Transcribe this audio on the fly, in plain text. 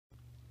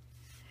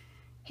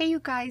Hey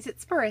you guys,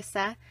 it's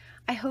Marissa.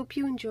 I hope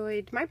you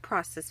enjoyed my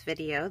process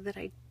video that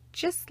I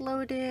just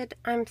loaded.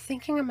 I'm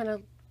thinking I'm going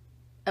to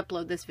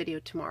upload this video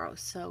tomorrow,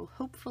 so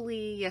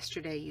hopefully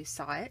yesterday you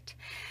saw it.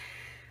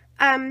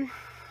 I'm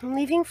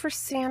leaving for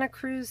Santa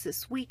Cruz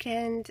this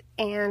weekend,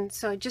 and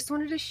so I just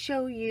wanted to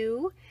show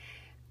you.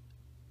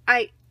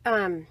 I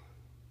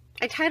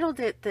titled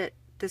it that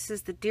this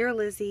is the Dear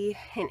Lizzy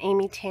and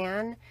Amy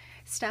Tan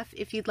stuff,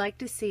 if you'd like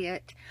to see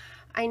it.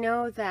 I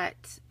know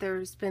that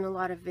there's been a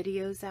lot of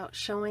videos out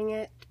showing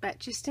it, but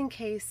just in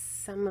case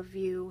some of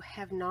you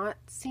have not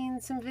seen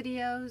some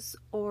videos,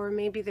 or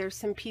maybe there's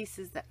some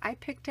pieces that I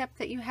picked up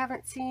that you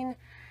haven't seen,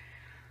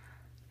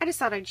 I just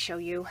thought I'd show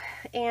you.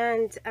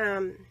 And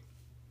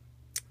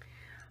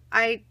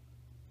I,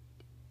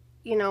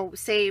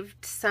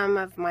 saved some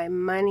of my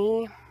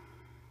money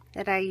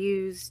that I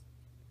used,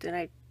 and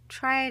I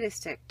try to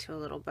stick to a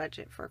little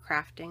budget for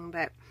crafting,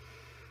 but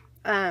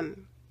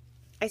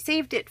I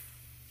saved it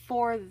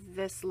for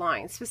this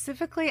line,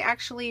 specifically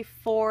actually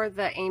for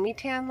the Amy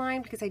Tan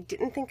line, because I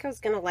didn't think I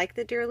was going to like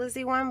the Dear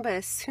Lizzy one, but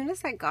as soon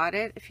as I got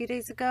it a few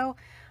days ago,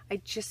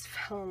 I just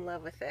fell in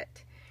love with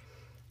it.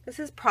 This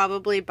is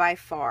probably by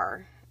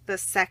far the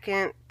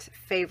second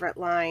favorite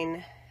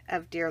line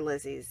of Dear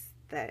Lizzy's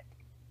that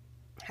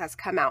has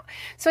come out.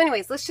 So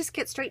anyways, let's just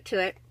get straight to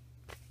it.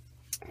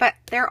 But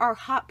there are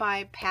hot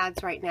buy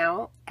pads right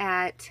now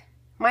at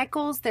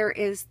Michael's. There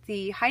is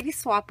the Heidi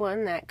Swap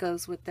one that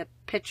goes with the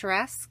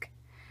Picturesque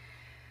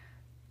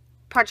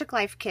Project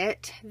Life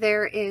kit.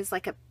 There is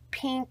like a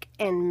pink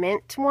and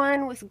mint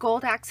one with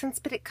gold accents,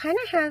 but it kind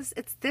of has,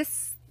 it's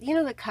this,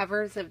 the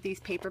covers of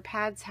these paper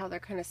pads, how they're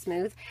kind of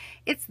smooth.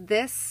 It's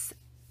this,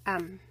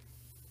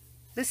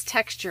 this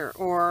texture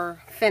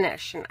or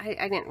finish, and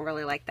I didn't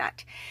really like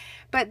that.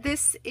 But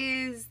this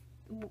is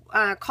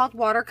called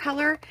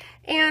Watercolor,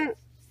 and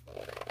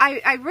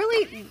I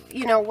really,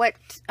 what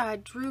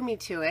drew me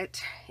to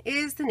it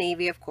is the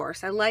navy, of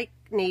course. I like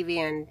navy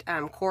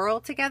and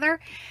coral together.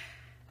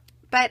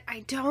 But I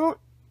don't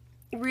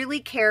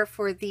really care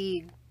for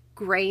the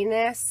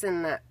grayness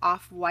and the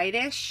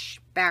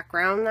off-whitish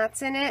background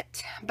that's in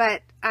it.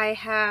 But I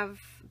have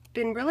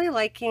been really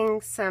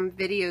liking some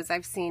videos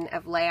I've seen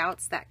of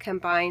layouts that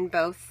combine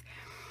both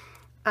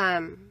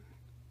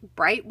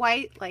bright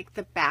white, like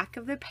the back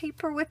of the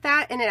paper, with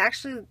that. And it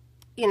actually,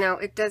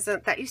 it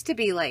doesn't, that used to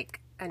be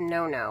like a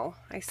no-no,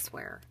 I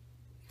swear,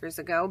 years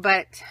ago.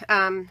 But,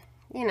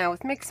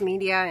 with mixed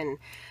media and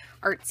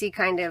artsy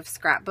kind of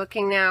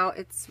scrapbooking now,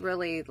 it's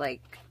really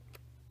like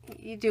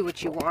you do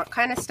what you want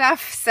kind of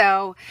stuff.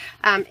 So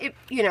it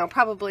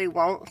probably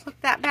won't look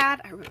that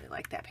bad. I really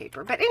like that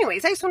paper. But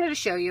anyways, I just wanted to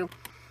show you.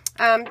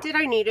 Did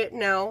I need it?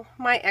 No.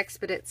 My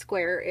Expedit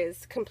Square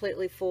is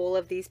completely full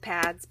of these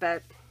pads,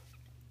 but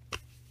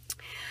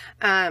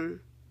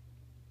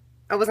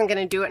I wasn't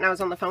going to do it, and I was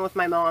on the phone with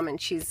my mom,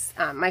 and she's,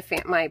 my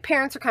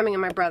parents are coming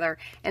and my brother,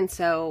 and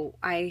so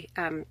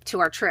to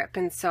our trip,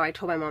 and so I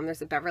told my mom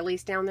there's a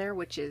Beverly's down there,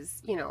 which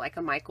is, like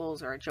a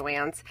Michael's or a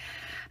Joann's.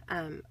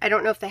 I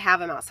don't know if they have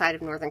them outside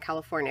of Northern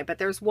California, but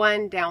there's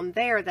one down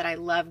there that I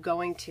love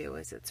going to.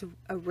 It's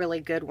a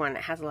really good one.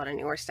 It has a lot of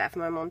newer stuff,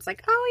 and my mom's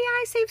like, oh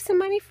yeah, I saved some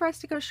money for us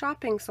to go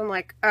shopping, so I'm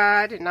like,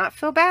 I did not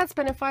feel bad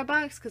spending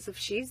 $5, because if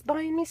she's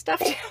buying me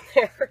stuff down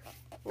there,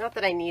 not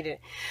that I need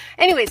it.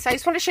 Anyway, so I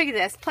just want to show you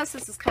this. Plus,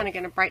 this is kind of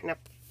going to brighten up.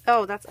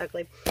 Oh, that's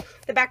ugly.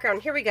 The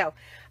background. Here we go.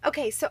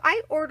 Okay, so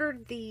I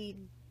ordered the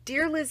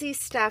Dear Lizzy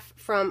stuff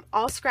from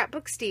All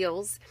Scrapbook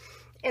Steals.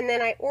 And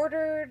then I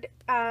ordered,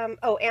 and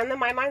the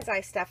My Mind's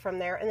Eye stuff from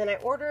there. And then I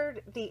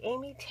ordered the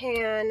Amy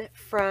Tan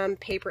from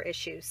Paper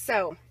Issues.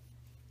 So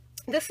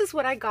this is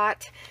what I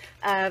got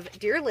of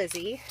Dear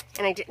Lizzy.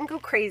 And I didn't go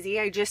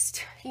crazy. I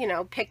just,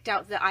 picked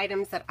out the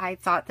items that I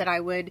thought that I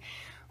would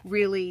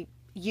really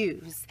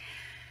use.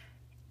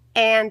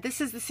 And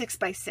this is the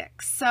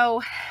 6x6.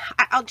 So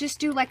I'll just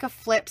do like a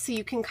flip so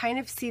you can kind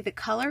of see the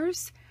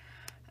colors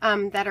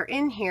that are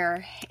in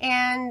here.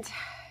 And,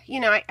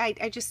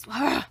 I just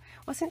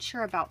wasn't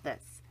sure about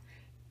this.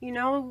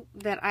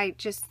 That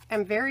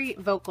I'm very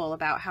vocal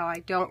about how I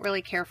don't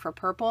really care for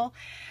purple,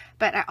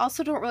 but I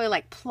also don't really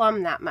like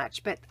plum that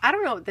much. But I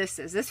don't know what this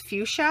is. This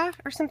fuchsia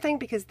or something?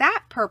 Because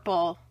that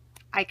purple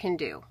I can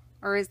do.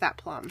 Or is that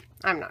plum?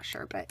 I'm not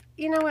sure, but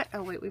you know what?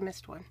 Oh wait, we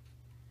missed one.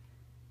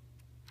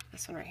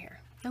 This one right here.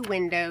 The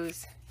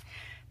windows.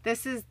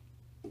 This is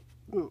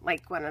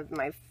like one of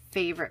my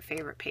favorite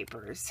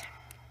papers.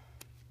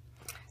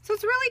 So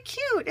it's really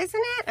cute,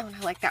 isn't it? Oh, and I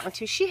like that one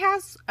too. She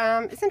has,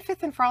 isn't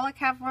Fifth and Frolic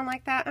have one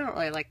like that? I don't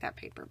really like that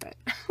paper, but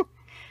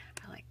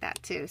I like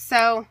that too.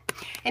 So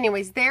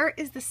anyways, there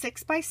is the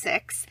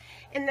 6x6.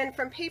 And then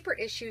from Paper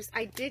Issues,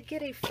 I did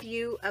get a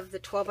few of the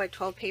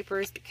 12x12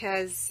 papers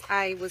because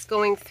I was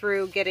going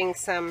through getting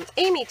some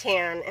Amy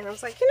Tan, and I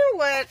was like, you know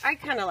what? I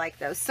kind of like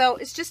those. So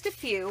it's just a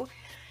few.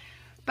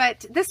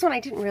 But this one, I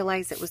didn't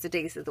realize it was the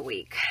days of the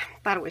week.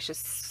 Thought it was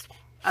just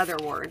other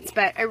words.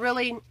 But I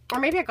really, or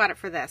maybe I got it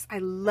for this. I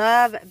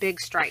love big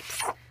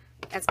stripes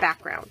as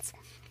backgrounds.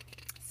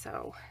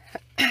 So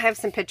I have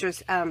some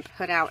pictures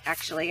put out,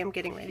 actually. I'm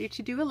getting ready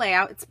to do a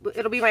layout.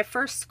 It'll be my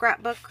first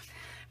scrapbook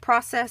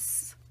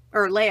process,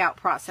 or layout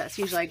process.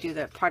 Usually I do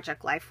the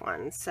Project Life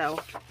ones, so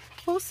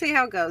we'll see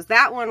how it goes.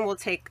 That one will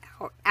take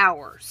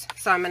hours,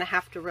 so I'm going to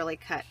have to really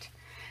cut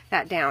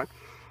that down.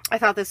 I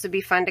thought this would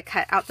be fun to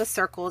cut out the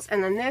circles,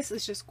 and then this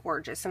is just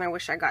gorgeous, and I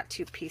wish I got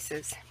 2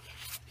 pieces.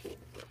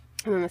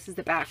 And then this is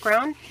the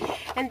background.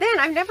 And then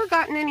I've never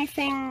gotten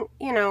anything,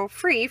 you know,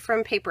 free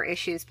from Paper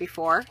Issues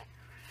before.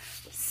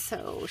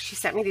 So she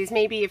sent me these,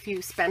 maybe if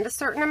you spend a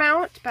certain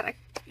amount, but I,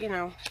 you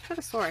know, I could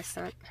have swore I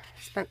spent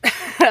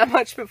that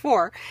much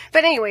before.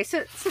 But anyway,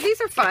 so these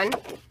are fun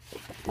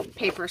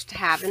papers to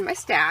have in my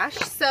stash.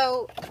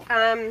 So,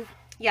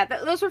 yeah,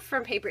 those were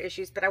from Paper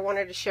Issues, but I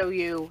wanted to show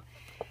you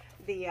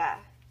the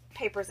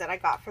papers that I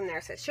got from there.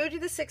 So I showed you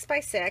the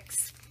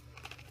 6x6.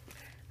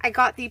 I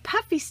got the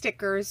puffy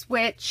stickers,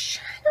 which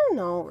I don't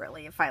know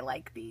really if I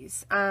like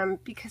these,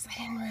 because I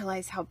didn't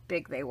realize how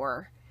big they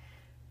were.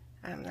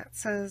 That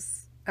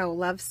says, oh,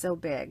 Love So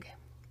Big.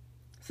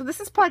 So this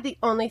is probably the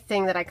only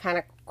thing that I kind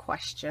of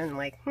question,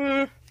 like,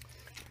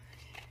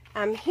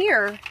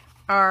 here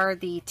are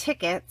the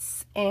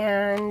tickets,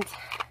 and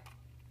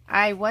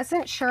I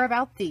wasn't sure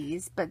about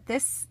these, but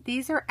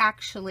these are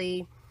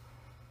actually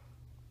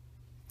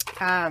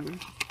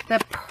the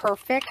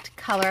perfect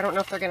color. I don't know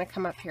if they're going to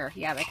come up here.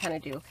 Yeah, they kind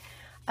of do.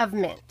 Of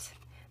mint.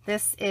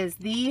 This is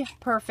the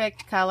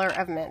perfect color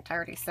of mint. I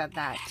already said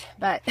that.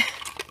 But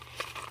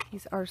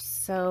these are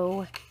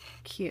so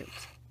cute.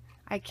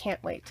 I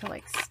can't wait to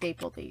like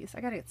staple these.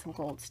 I got to get some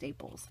gold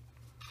staples.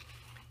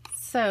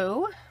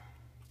 So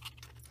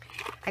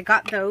I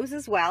got those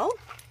as well.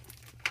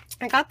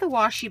 I got the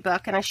washi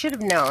book, and I should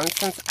have known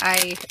since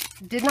I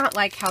did not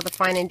like how the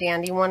Fine and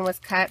Dandy one was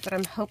cut, but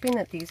I'm hoping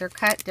that these are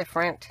cut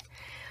different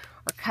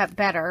or cut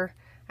better.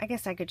 I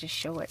guess I could just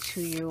show it to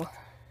you.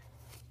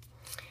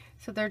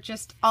 So they're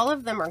just, all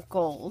of them are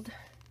gold.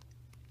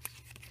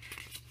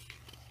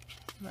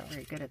 I'm not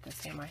very good at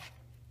this, am I?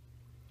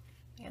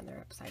 And they're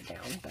upside down,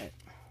 but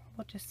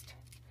we'll just,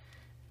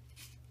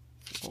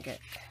 you can get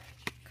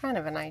kind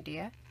of an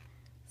idea.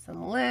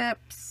 Some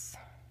lips,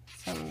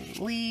 some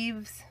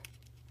leaves.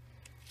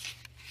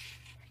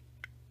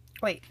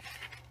 Wait,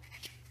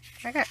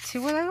 I got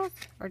 2 of those?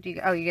 Or do you,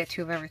 oh, you get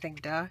 2 of everything,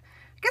 duh. I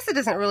guess it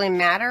doesn't really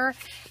matter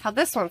how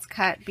this one's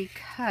cut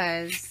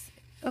because,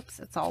 oops,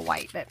 it's all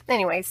white. But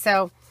anyway,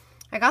 so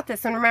I got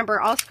this. And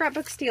remember, all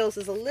Scrapbook Steals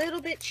is a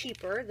little bit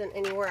cheaper than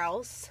anywhere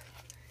else.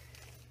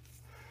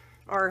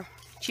 Or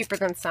cheaper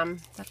than some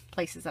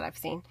places that I've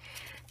seen.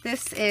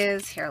 This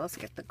is, here, let's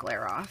get the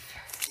glare off.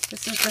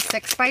 This is the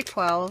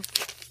 6x12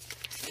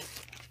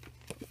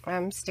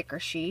 sticker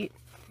sheet.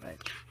 But,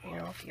 you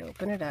know, if you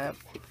open it up.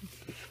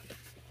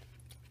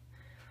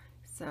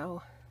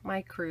 So,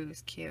 my crew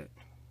is cute.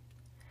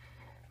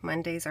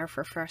 Mondays are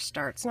for fresh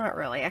starts. Not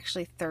really.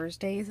 Actually,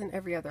 Thursdays and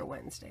every other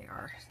Wednesday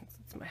are, since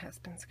it's my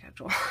husband's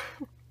schedule.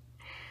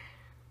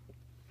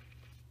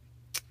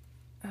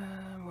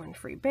 1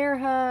 free bear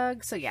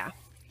hug. So, yeah.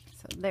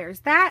 So,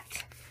 there's that.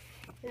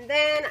 And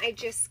then I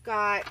just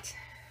got,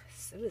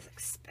 it was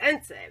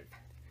expensive.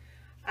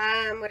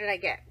 What did I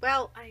get?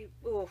 Well,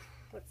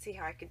 let's see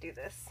how I could do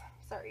this.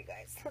 Sorry,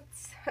 guys.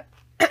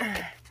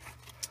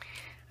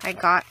 I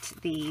got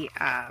the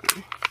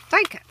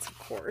die cuts, of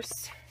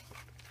course.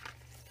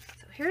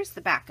 Here's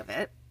the back of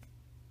it,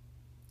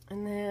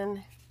 and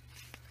then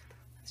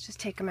let's just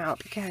take them out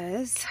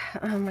because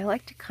I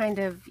like to kind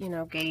of, you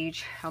know,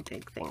 gauge how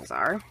big things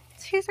are.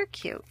 So these are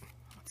cute.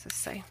 What's this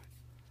say?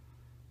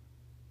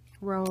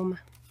 Roam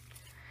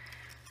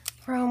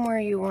where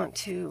you want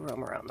to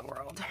roam around the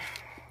world.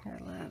 Your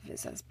love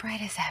is as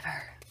bright as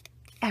ever.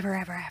 Ever,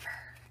 ever, ever.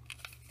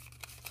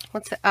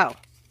 What's it? Oh.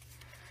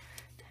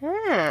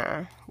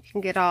 You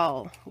can get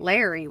all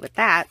Larry with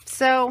that.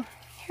 So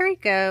here you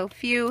go. A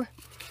few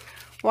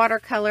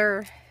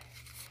watercolor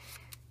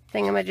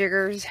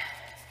thingamajiggers.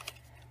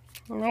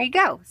 And there you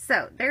go.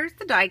 So there's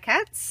the die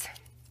cuts.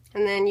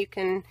 And then you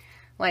can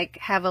like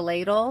have a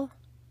ladle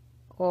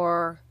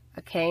or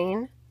a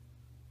cane.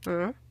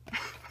 I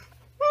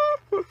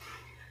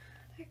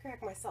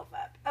cracked myself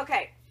up.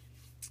 Okay.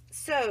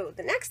 So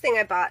the next thing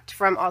I bought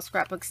from All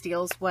Scrapbook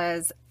Steals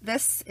was,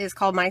 this is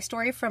called My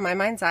Story from My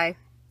Mind's Eye.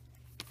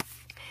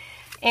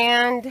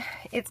 And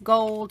it's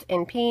gold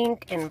and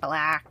pink and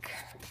black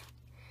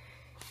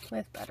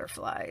with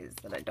butterflies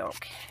that I don't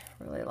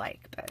really like,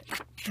 but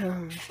it's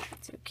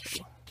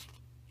okay.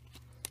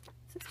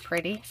 This is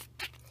pretty.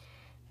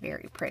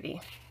 Very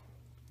pretty.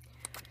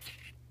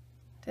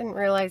 Didn't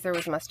realize there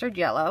was mustard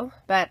yellow,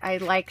 but I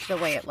like the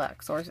way it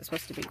looks. Or is it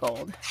supposed to be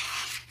gold?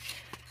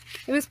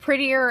 It was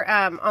prettier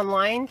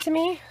online to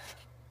me,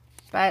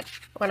 but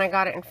when I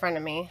got it in front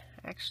of me,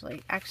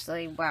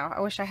 actually, wow, I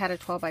wish I had a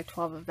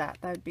 12x12 of that.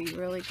 That would be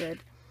really good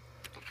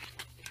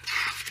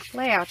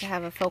layout to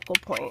have a focal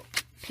point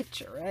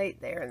picture right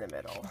there in the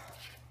middle.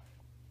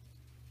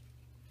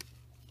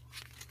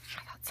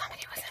 I thought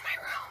somebody was in my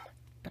room,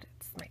 but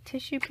it's my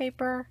tissue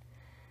paper.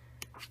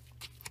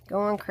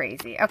 Going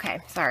crazy.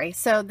 Okay, sorry.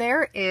 So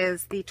there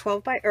is the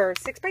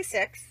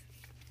 6x6.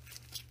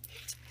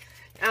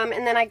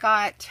 And then I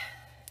got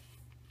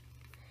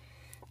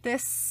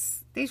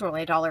these were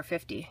only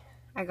 $1.50.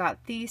 I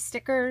got these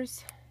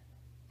stickers.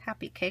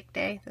 Happy Cake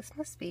Day. This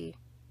must be,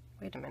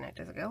 wait a minute,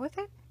 does it go with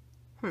it?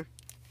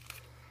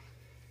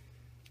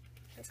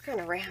 It's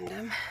kind of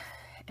random.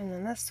 And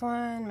then this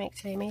one, Make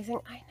Today Amazing.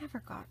 I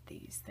never got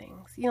these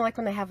things. You know, like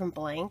when they have them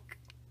blank.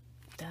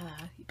 Duh,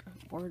 you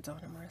put words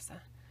on them, Marissa.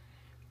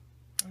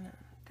 And then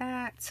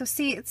that. So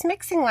see, it's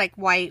mixing like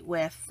white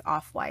with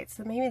off-white.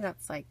 So maybe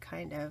that's like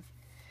kind of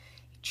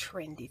a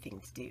trendy thing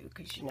to do,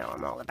 because you know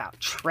I'm all about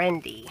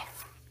trendy.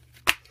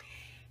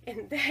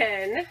 And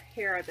then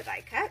here are the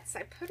die cuts.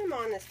 I put them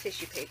on this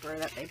tissue paper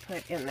that they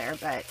put in there,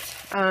 but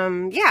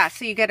yeah,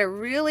 so you get a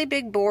really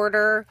big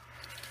border.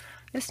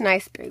 This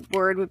nice big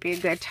word would be a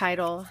good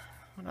title.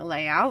 I want to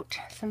lay out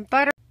some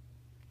butter.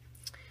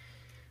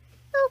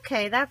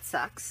 Okay, that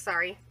sucks.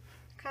 Sorry.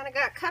 Kind of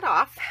got cut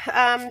off.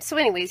 So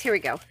anyways, here we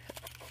go.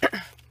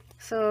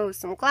 So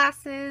some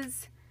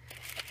glasses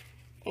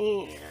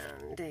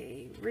and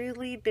a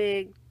really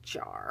big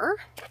jar.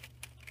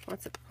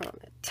 Once upon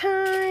a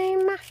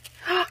time.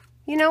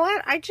 You know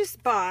what? I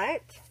just bought.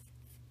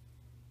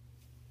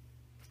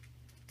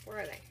 Where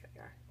are they?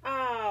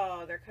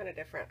 Oh, they're kind of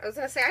different. I was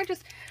gonna say I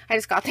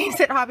just got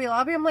these at Hobby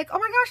Lobby. I'm like, oh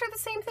my gosh, they're the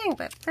same thing,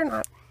 but they're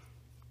not.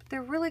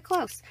 They're really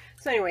close.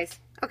 So anyways,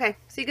 okay.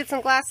 So you get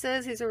some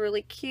glasses. These are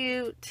really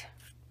cute.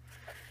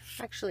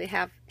 Actually,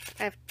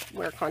 I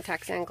wear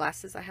contacts and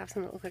glasses. I have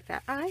some that look like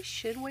that. I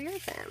should wear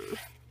them.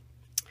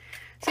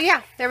 So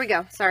yeah, there we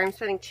go. Sorry, I'm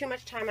spending too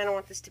much time. I don't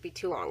want this to be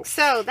too long.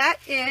 So that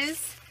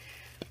is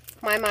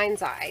my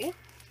mind's eye.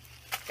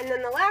 And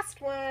then the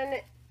last one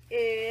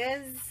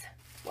is,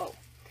 whoa.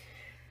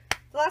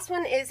 The last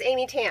one is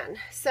Amy Tan.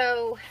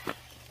 So,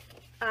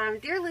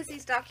 Dear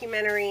Lizzy's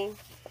documentary,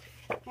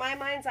 My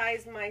Mind's Eye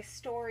is my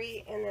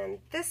story, and then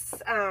this,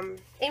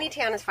 Amy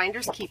Tan is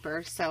Finders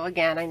Keepers. So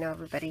again, I know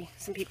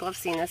some people have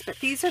seen this, but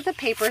these are the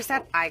papers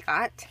that I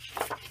got.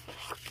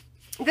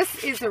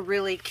 This is a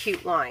really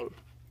cute line.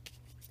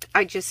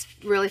 I just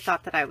really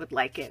thought that I would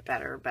like it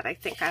better, but I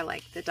think I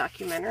like the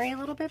documentary a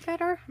little bit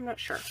better. I'm not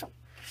sure.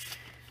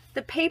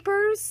 The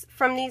papers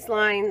from these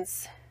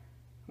lines,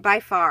 by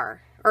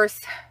far, or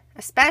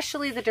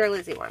especially the Dear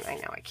Lizzy one. I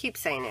know I keep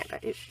saying it,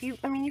 but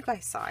I mean, you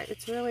guys saw it.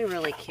 It's really,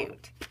 really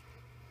cute.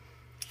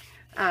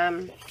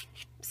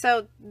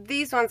 So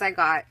these ones I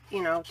got,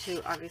 you know,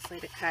 obviously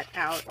to cut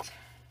out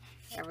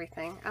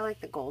everything. I like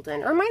the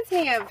golden. It reminds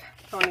me of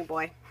Pony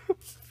Boy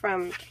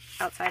from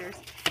Outsiders.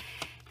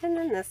 And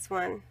then this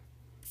one.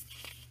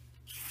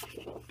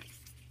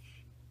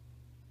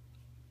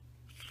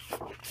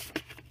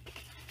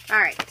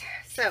 Alright,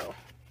 so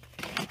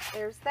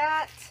there's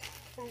that.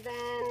 And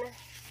then,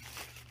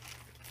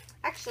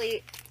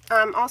 actually,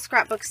 All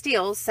Scrapbook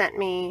Steals sent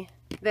me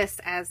this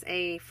as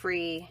a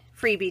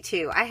freebie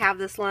too. I have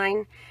this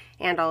line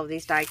and all of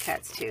these die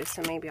cuts too,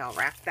 so maybe I'll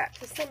wrap that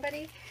to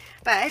somebody.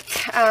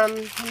 But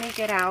let me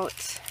get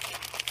out,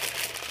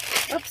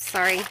 oops,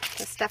 sorry,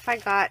 the stuff I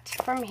got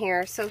from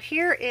here. So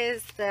here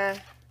is the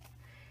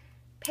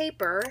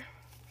paper.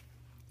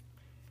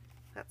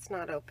 That's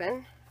not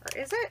open, or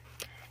is it?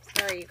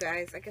 Sorry, you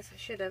guys, I guess I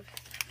should have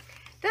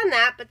done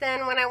that. But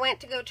then when I went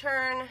to go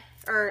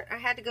I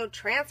had to go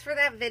transfer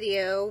that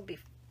video,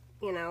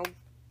 you know,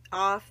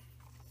 off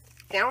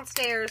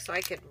downstairs so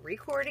I could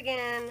record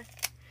again.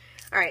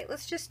 All right,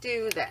 let's just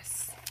do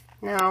this.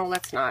 No,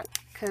 let's not,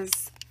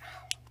 because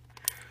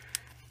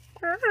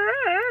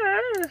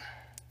I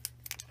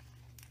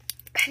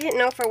didn't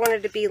know if I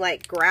wanted to be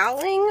like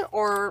growling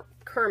or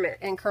Kermit,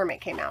 and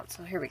Kermit came out.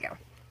 So here we go.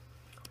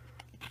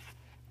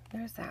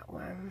 There's that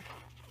one.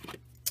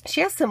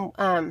 She has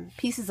some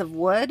pieces of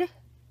wood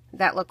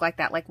that look like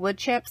that, like wood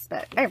chips,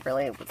 but I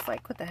really was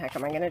like, what the heck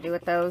am I going to do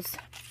with those?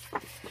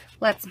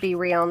 Let's be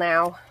real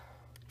now.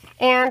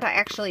 And I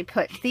actually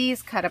put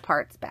these cut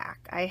aparts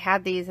back. I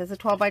had these as a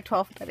 12 by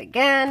 12, but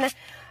again,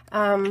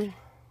 you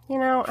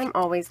know, I'm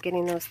always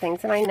getting those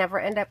things and I never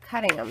end up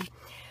cutting them.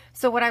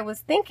 So what I was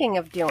thinking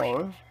of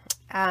doing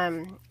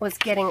was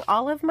getting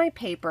all of my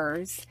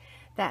papers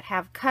that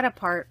have cut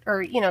apart,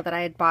 or, you know, that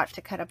I had bought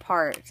to cut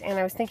apart. And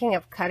I was thinking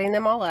of cutting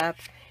them all up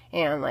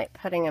and like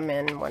putting them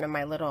in one of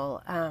my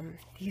little, I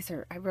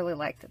really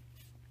like the,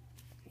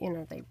 you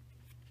know,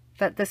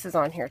 that this is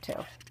on here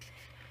too.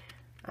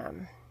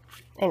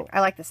 Anyway, I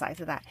like the size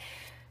of that.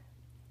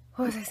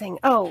 What was I saying?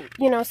 Oh,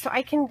 you know, so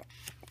I can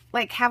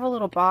like have a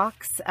little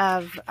box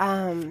of,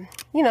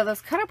 you know,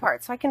 those cut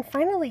aparts so I can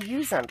finally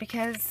use them,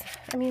 because,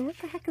 I mean, what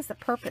the heck is the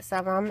purpose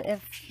of them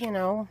if, you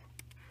know,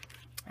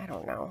 I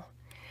don't know.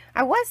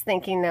 I was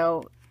thinking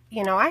though,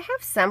 you know, I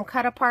have some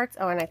cut aparts.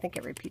 Oh, and I think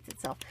it repeats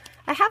itself.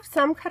 I have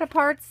some cut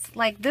aparts,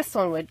 like this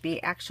one would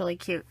be actually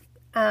cute,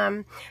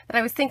 that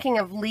I was thinking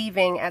of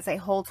leaving as a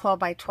whole 12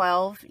 by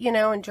 12, you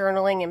know, and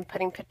journaling and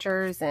putting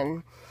pictures,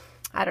 and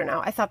I don't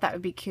know. I thought that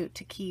would be cute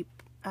to keep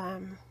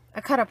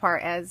a cut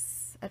apart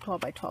as a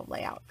 12 by 12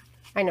 layout.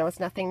 I know it's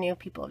nothing new.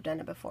 People have done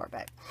it before,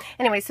 but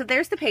anyway, so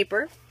there's the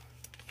paper.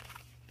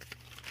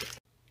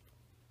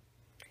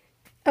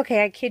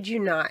 Okay, I kid you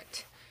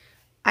not.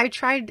 I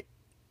tried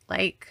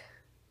like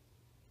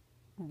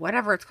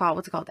whatever it's called,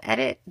 what's it called,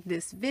 edit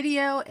this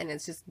video, and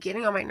it's just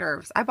getting on my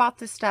nerves. I bought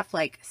this stuff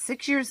like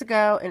 6 years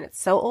ago, and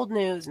it's so old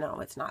news. No,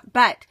 it's not.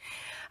 But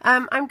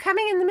I'm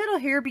coming in the middle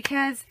here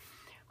because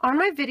on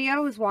my video, I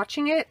was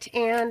watching it,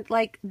 and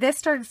like this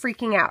started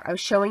freaking out. I was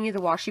showing you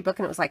the washi book,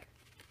 and it was like,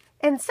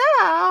 and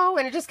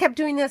it just kept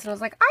doing this, and I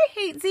was like, I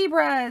hate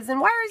zebras,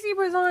 and why are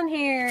zebras on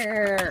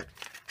here?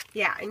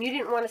 Yeah, and you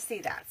didn't want to see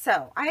that.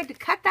 So I had to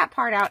cut that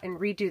part out and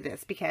redo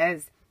this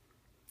because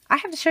I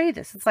have to show you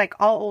this. It's like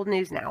all old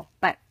news now,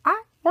 but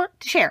I want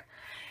to share.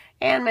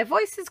 And my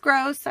voice is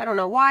gross. I don't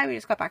know why. We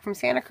just got back from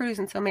Santa Cruz,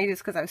 and so maybe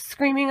it's because I was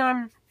screaming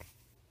on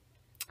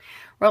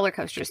roller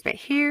coasters. But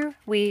here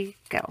we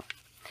go.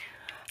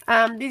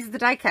 These are the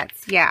die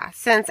cuts. Yeah,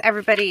 since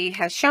everybody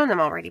has shown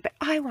them already, but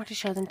I want to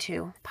show them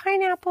too.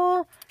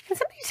 Pineapple. Can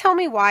somebody tell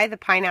me why the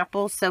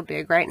pineapple's so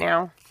big right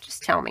now?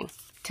 Just tell me.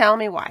 Tell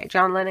me why.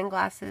 John Lennon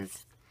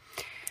glasses.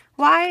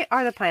 Why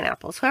are the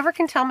pineapples? Whoever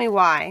can tell me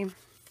why,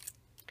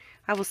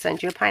 I will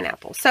send you a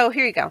pineapple. So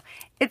here you go.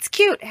 It's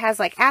cute. It has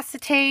like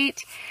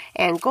acetate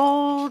and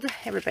gold.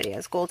 Everybody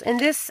has gold. And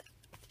this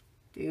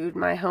dude,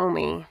 my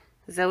homie,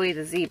 Zoe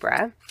the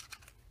zebra,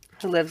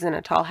 who lives in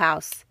a tall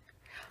house.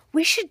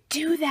 We should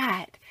do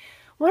that.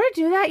 Want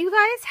to do that, you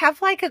guys?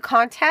 Have like a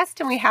contest,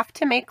 and we have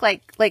to make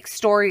like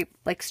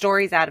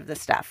stories out of the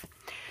stuff.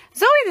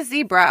 Zoe the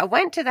zebra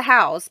went to the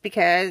house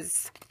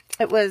because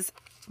it was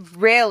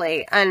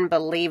really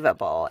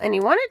unbelievable, and he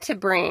wanted to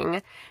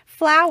bring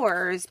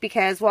flowers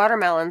because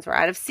watermelons were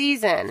out of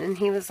season, and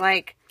he was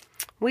like,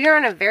 we are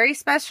on a very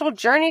special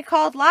journey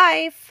called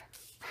life.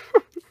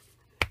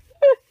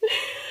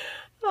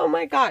 Oh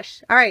my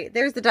gosh. All right,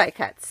 there's the die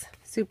cuts.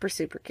 Super,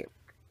 super cute.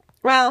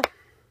 Well,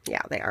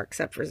 yeah, they are,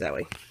 except for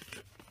Zoe.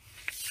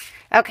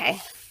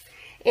 Okay,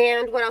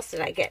 and what else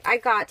did I get? I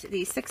got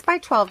the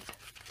 6x12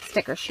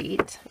 sticker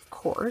sheet, of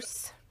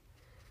course.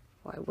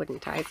 Why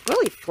wouldn't I? It's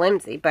really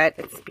flimsy, but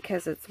it's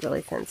because it's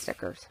really thin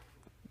stickers.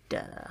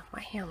 Duh.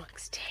 My hand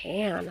looks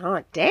tan,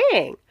 huh?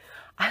 Dang.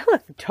 I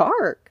look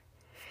dark.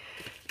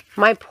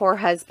 My poor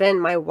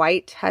husband, my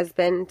white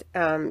husband,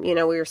 you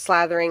know, we were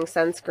slathering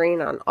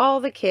sunscreen on all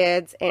the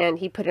kids, and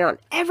he put it on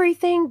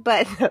everything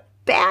but the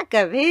back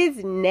of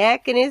his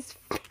neck and his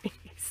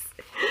face.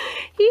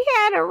 He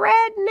had a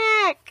red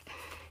neck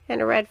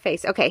and a red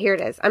face. Okay, here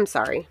it is. I'm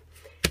sorry.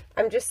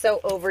 I'm just so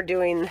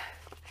overdoing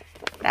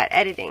that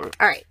editing.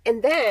 All right,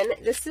 and then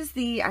this is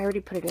the, I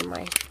already put it in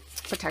my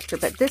protector,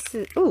 but this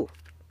is, ooh,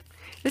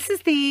 this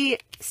is the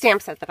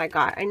stamp set that I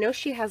got. I know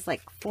she has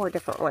like 4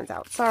 different ones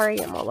out. Sorry,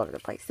 I'm all over the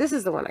place. This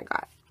is the one I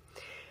got.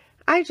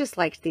 I just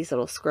liked these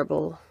little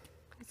scribble,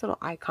 these little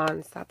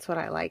icons. That's what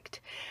I liked.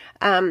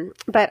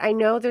 But I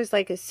know there's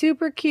like a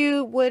super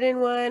cute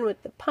wooden one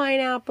with the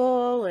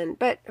pineapple, and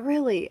but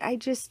really, I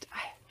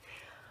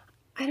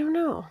don't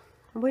know.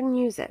 I wouldn't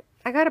use it.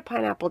 I got a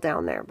pineapple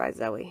down there by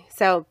Zoe.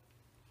 So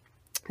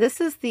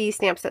this is the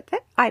stamp set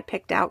that I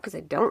picked out because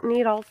I don't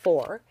need all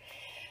 4.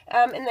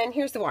 And then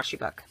here's the washi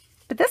book.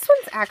 But this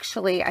one's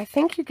actually, I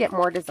think you get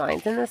more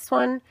designs in this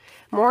one,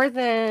 more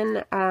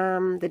than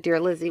the Dear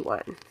Lizzy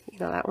one. You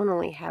know, that one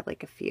only had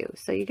like a few.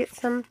 So you get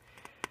some,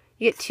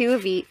 you get 2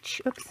 of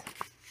each. Oops.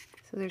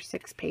 So there's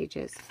 6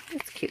 pages.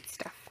 It's cute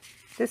stuff.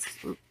 This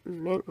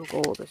mint and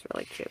gold is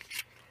really cute.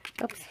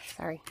 Oops,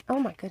 sorry. Oh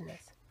my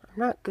goodness. I'm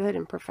not good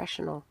and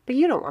professional. But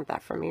you don't want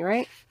that from me,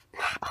 right?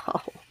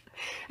 Oh.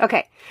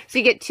 Okay, so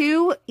you get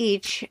 2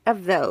 each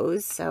of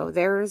those. So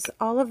there's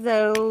all of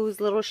those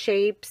little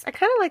shapes. I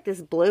kind of like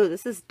this blue.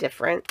 This is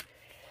different.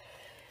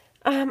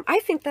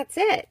 I think that's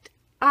it.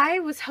 I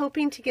was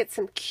hoping to get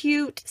some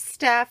cute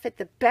stuff at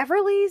the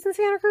Beverly's in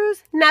Santa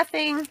Cruz.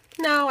 Nothing.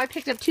 No, I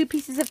picked up 2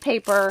 pieces of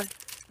paper.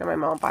 No, my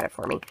mom bought it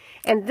for me.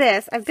 And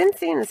this, I've been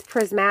seeing this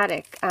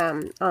prismatic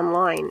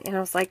online. And I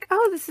was like,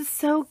 oh, this is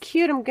so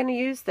cute. I'm going to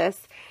use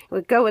this. It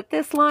would go with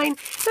this line.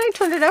 Then I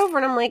turned it over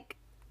and I'm like,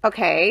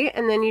 okay,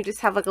 and then you just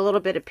have like a little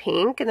bit of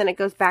pink, and then it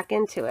goes back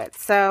into it.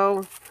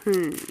 So,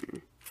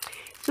 it's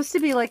supposed to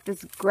be like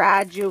this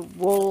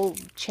gradual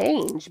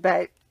change,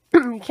 but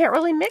you can't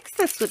really mix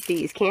this with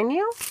these, can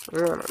you? I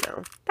don't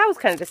know. That was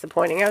kind of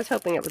disappointing. I was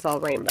hoping it was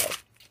all rainbow.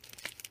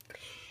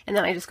 And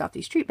then I just got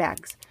these treat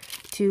bags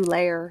to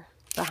layer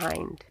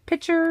behind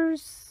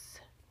pictures,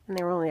 and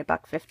they were only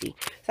 $1.50. So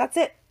that's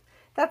it.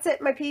 That's it,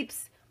 my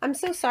peeps. I'm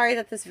so sorry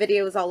that this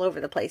video is all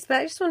over the place, but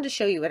I just wanted to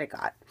show you what I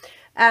got.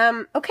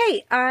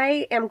 Okay,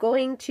 I am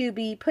going to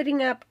be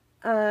putting up,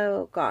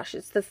 oh gosh,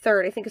 it's the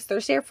 3rd. I think it's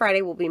Thursday or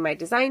Friday will be my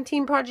design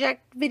team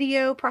project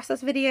video,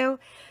 process video.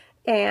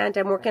 And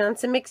I'm working on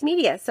some mixed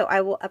media, so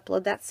I will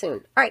upload that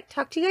soon. All right,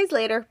 talk to you guys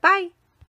later. Bye.